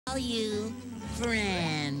call you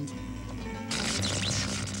friend.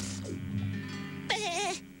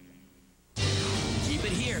 Keep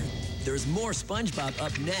it here. There's more SpongeBob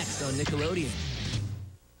up next on Nickelodeon.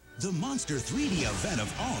 The monster 3D event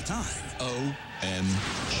of all time,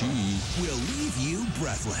 OMG, will leave you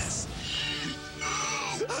breathless.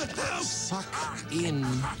 Suck in,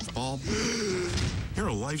 Bob. You're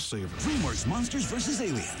a lifesaver. DreamWorks Monsters vs.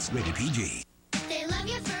 Aliens, rated PG. They love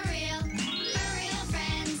you for real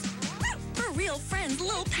friends. For real friends,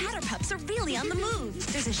 little patter pups are really on the move.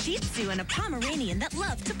 There's a Shih Tzu and a Pomeranian that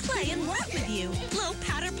love to play and work with you. Little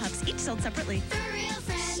patter pups, each sold separately. For real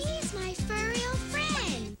friends. She's my furreal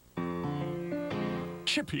friend.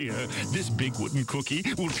 Chip here. This big wooden cookie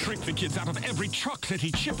will trick the kids out of every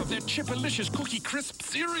chocolatey chip of their Chipalicious Cookie Crisp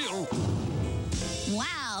cereal.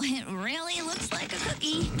 Wow, it really looks like a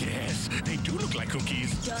cookie. Yes, they do look like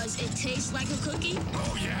cookies. Does it taste like a cookie?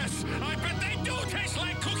 Oh, yes, I bet they do taste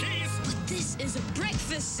like cookies. But this is a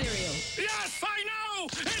breakfast cereal. Yes, I know.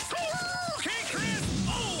 It's Cookie Crisp.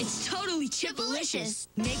 Oh. It's totally Chipalicious.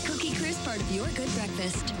 Make Cookie Crisp part of your good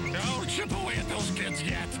breakfast. Don't chip away at those kids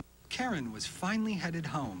yet. Karen was finally headed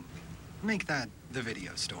home. Make that the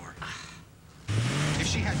video store. If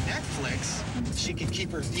she had Netflix, she could keep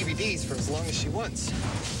her DVDs for as long as she wants.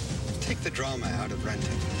 Take the drama out of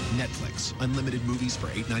renting. Netflix, unlimited movies for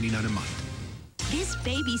 $8.99 a month. This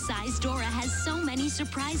baby-sized Dora has so many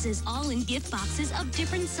surprises, all in gift boxes of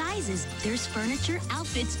different sizes. There's furniture,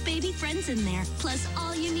 outfits, baby friends in there, plus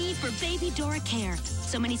all you need for Baby Dora care.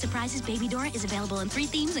 So many surprises, Baby Dora is available in 3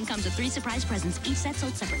 themes and comes with 3 surprise presents, each set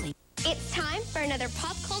sold separately. It's time for another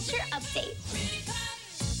pop culture update.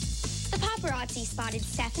 The paparazzi spotted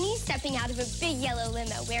Stephanie stepping out of a big yellow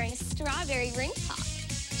limo wearing a strawberry ring pop.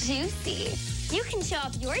 Juicy. You can show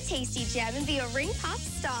off your tasty gem and be a ring pop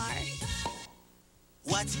star.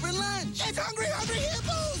 What's for lunch? It's Hungry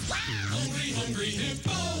Hippos! Wow! Hungry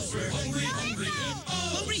Hippos! We're hungry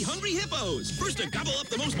Hippos! Hungry Hippos! First to gobble up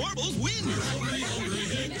the most marbles wins! We're hungry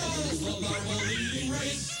Hippos! The marble eating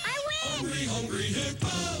race! I win! Hungry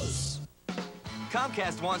Hippos!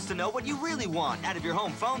 Comcast wants to know what you really want out of your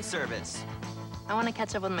home phone service. I want to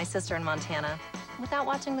catch up with my sister in Montana without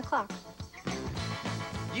watching the clock.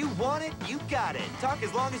 You want it, you got it. Talk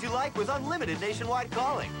as long as you like with unlimited nationwide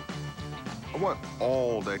calling. I want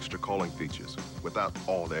all the extra calling features without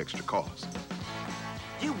all the extra costs.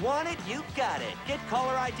 You want it, you got it. Get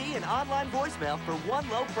caller ID and online voicemail for one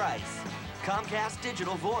low price. Comcast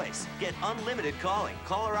Digital Voice. Get unlimited calling,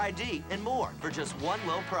 caller ID, and more for just one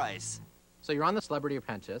low price. So you're on the Celebrity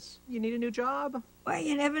Apprentice. You need a new job? Well,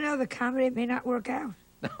 you never know. The comedy may not work out.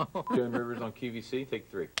 No. Joan Rivers on QVC, take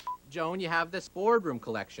 3. Joan, you have this boardroom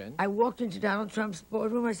collection. I walked into Donald Trump's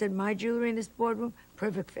boardroom. I said, my jewelry in this boardroom,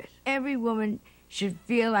 perfect fit. Every woman should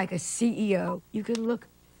feel like a CEO. You can look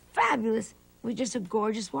fabulous with just a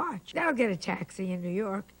gorgeous watch. That'll get a taxi in New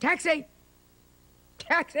York. Taxi!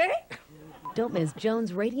 Taxi! Don't miss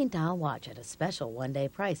Joan's Radiant Dial watch at a special one-day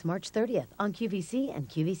price March 30th on QVC and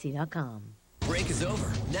QVC.com. Break is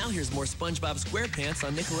over. Now here's more SpongeBob SquarePants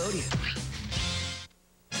on Nickelodeon.